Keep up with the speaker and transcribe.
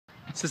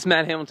This is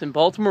Matt Hamilton,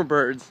 Baltimore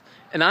Birds,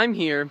 and I'm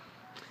here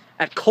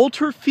at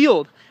Coulter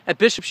Field at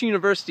Bishop's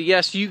University.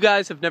 Yes, you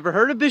guys have never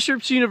heard of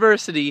Bishop's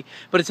University,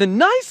 but it's a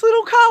nice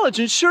little college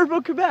in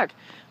Sherbrooke, Quebec.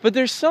 But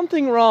there's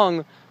something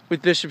wrong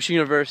with Bishop's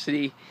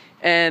University,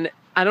 and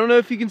I don't know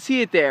if you can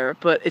see it there,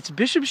 but it's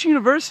Bishop's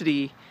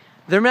University.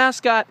 Their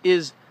mascot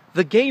is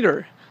the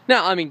gator.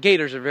 Now, I mean,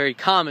 gators are very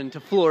common to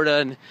Florida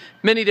and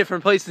many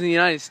different places in the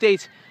United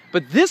States,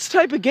 but this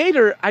type of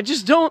gator, I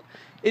just don't,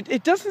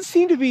 it doesn't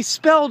seem to be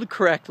spelled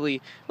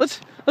correctly.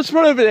 Let's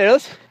run over there.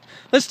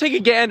 Let's take a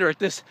gander at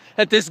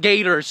this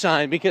gator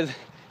sign, because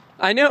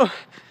I know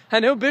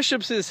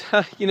Bishop's is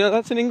you know,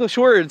 that's an English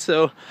word,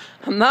 so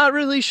I'm not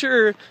really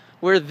sure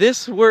where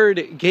this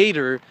word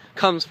gator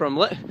comes from.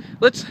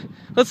 Let's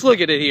look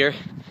at it here.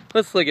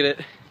 Let's look at it.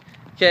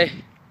 Okay.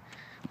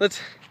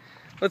 Let's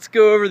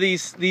go over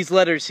these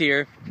letters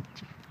here.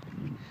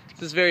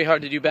 This is very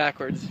hard to do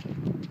backwards.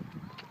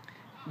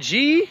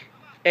 Gaiters.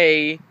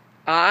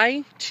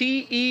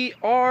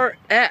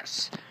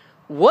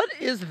 What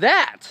is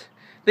that?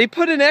 They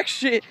put an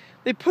extra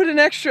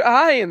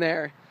I in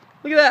there.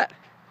 Look at that.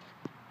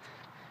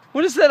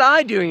 What is that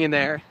I doing in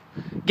there?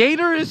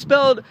 Gator is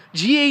spelled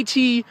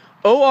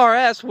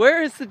G-A-T-O-R-S.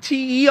 Where is the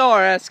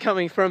T-E-R-S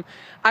coming from?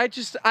 I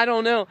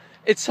don't know.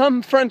 It's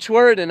some French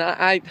word, and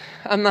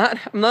I'm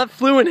not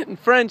fluent in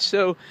French,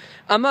 so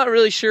I'm not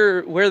really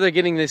sure where they're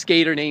getting this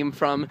gator name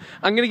from.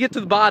 I'm gonna get to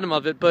the bottom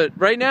of it, but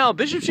right now,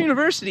 Bishop's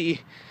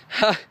University,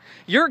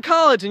 you're a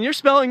college and you're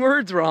spelling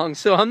words wrong,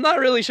 so I'm not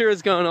really sure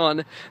what's going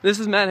on. This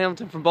is Matt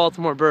Hamilton from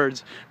Baltimore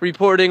Birds,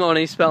 reporting on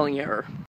a spelling error.